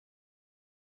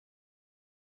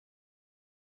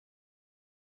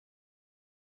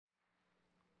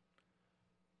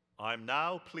I'm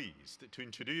now pleased to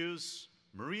introduce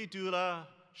Mridhula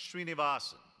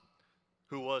Srinivasan,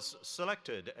 who was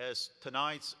selected as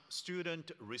tonight's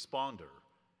student responder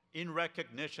in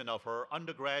recognition of her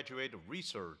undergraduate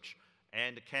research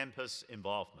and campus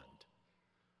involvement.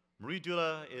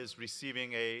 Mridhula is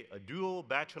receiving a dual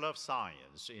Bachelor of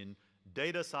Science in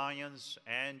Data Science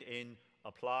and in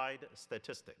Applied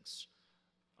Statistics.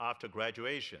 After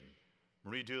graduation,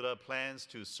 Mridhula plans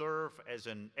to serve as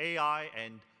an AI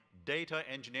and data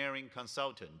engineering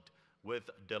consultant with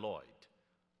Deloitte.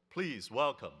 Please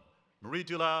welcome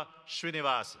Mridhula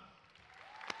Srinivasan.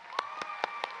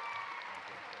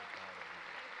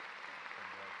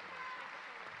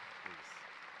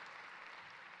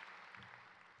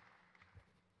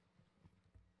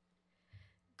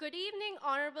 Good evening,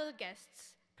 honorable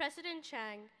guests, President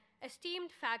Chang, esteemed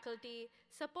faculty,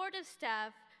 supportive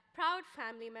staff, proud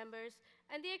family members,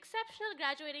 and the exceptional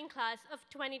graduating class of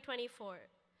 2024.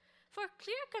 For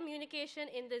clear communication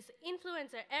in this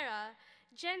influencer era,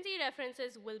 Gen Z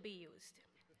references will be used.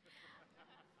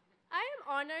 I am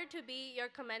honored to be your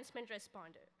commencement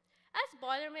responder. As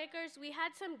Boilermakers, we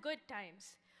had some good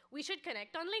times. We should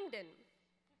connect on LinkedIn.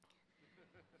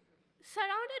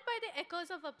 Surrounded by the echoes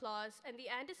of applause and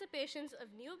the anticipations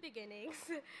of new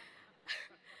beginnings,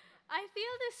 I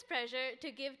feel this pressure to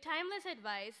give timeless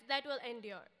advice that will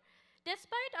endure,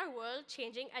 despite our world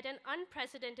changing at an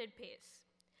unprecedented pace.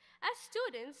 As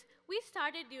students, we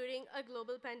started during a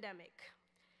global pandemic.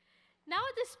 Now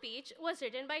this speech was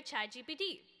written by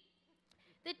ChatGPT.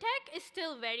 The tech is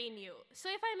still very new, so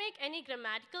if I make any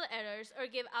grammatical errors or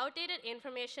give outdated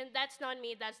information, that's not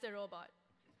me, that's the robot.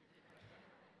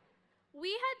 We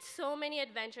had so many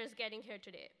adventures getting here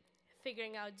today,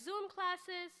 figuring out Zoom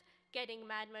classes, getting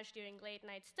mad mush during late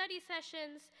night study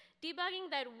sessions, debugging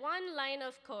that one line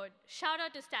of code, shout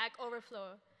out to Stack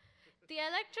Overflow, the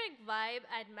electric vibe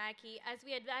at Mackie as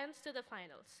we advance to the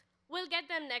finals. We'll get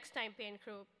them next time, Paint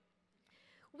Crew.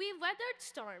 We weathered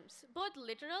storms, both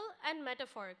literal and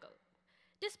metaphorical.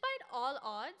 Despite all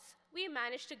odds, we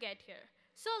managed to get here.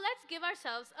 So let's give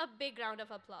ourselves a big round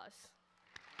of applause.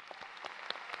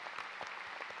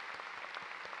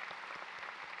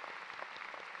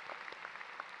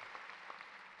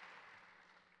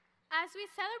 As we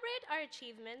celebrate our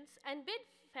achievements and bid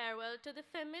farewell to the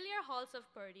familiar halls of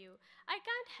Purdue, I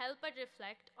can't help but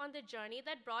reflect on the journey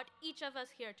that brought each of us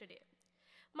here today.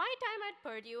 My time at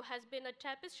Purdue has been a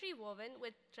tapestry woven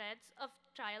with threads of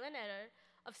trial and error,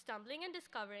 of stumbling and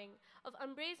discovering, of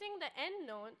embracing the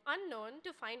unknown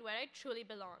to find where I truly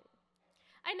belong.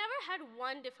 I never had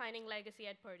one defining legacy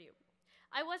at Purdue.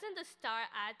 I wasn't the star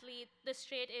athlete, the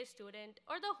straight-A student,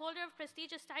 or the holder of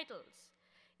prestigious titles.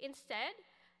 Instead,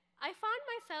 I found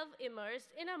myself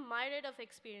immersed in a myriad of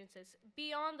experiences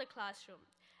beyond the classroom,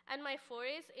 and my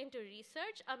forays into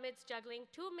research amidst juggling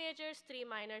 2 majors, 3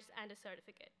 minors, and a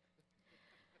certificate.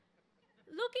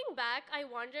 Looking back, I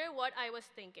wonder what I was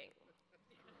thinking.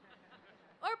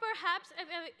 Or perhaps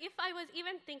if I was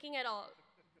even thinking at all.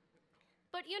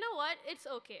 But you know what? It's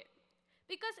okay.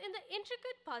 Because in the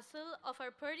intricate puzzle of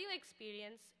our Purdue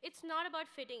experience, it's not about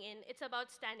fitting in, it's about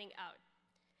standing out.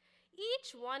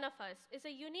 Each one of us is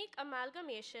a unique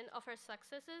amalgamation of our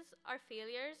successes, our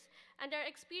failures, and our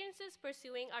experiences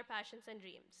pursuing our passions and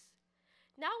dreams.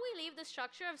 Now we leave the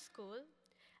structure of school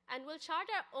and will chart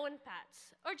our own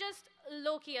paths, or just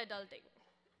low-key adulting.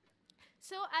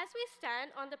 So as we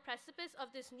stand on the precipice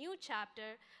of this new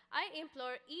chapter, I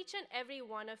implore each and every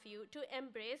one of you to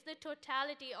embrace the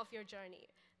totality of your journey,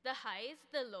 the highs,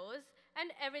 the lows,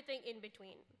 and everything in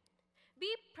between.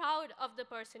 Be proud of the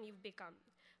person you've become,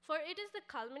 for it is the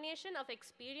culmination of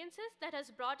experiences that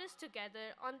has brought us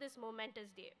together on this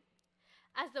momentous day.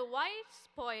 As the wise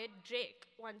poet Drake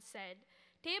once said,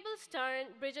 "Tables turn,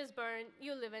 bridges burn,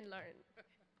 you live and learn."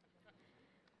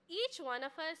 Each one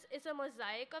of us is a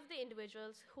mosaic of the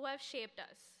individuals who have shaped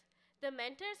us, the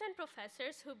mentors and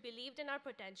professors who believed in our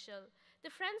potential,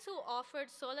 the friends who offered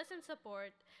solace and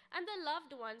support, and the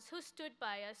loved ones who stood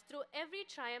by us through every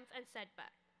triumph and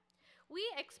setback. We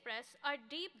express our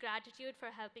deep gratitude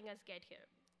for helping us get here.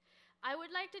 I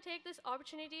would like to take this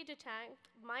opportunity to thank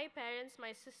my parents,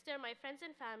 my sister, my friends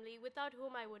and family, without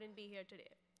whom I wouldn't be here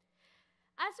today.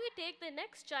 As we take the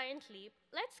next giant leap,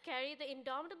 let's carry the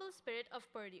indomitable spirit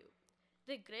of Purdue,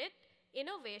 the grit,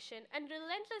 innovation, and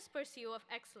relentless pursuit of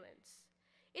excellence.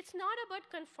 It's not about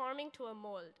conforming to a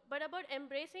mold, but about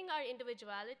embracing our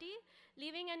individuality,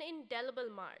 leaving an indelible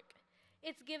mark.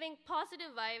 It's giving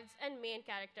positive vibes and main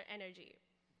character energy.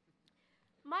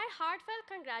 My heartfelt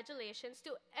congratulations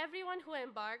to everyone who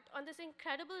embarked on this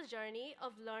incredible journey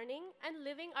of learning and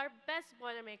living our best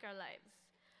Boilermaker lives.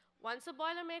 Once a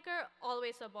Boilermaker,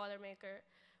 always a Boilermaker.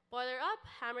 Boiler up,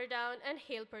 hammer down, and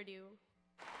hail Purdue.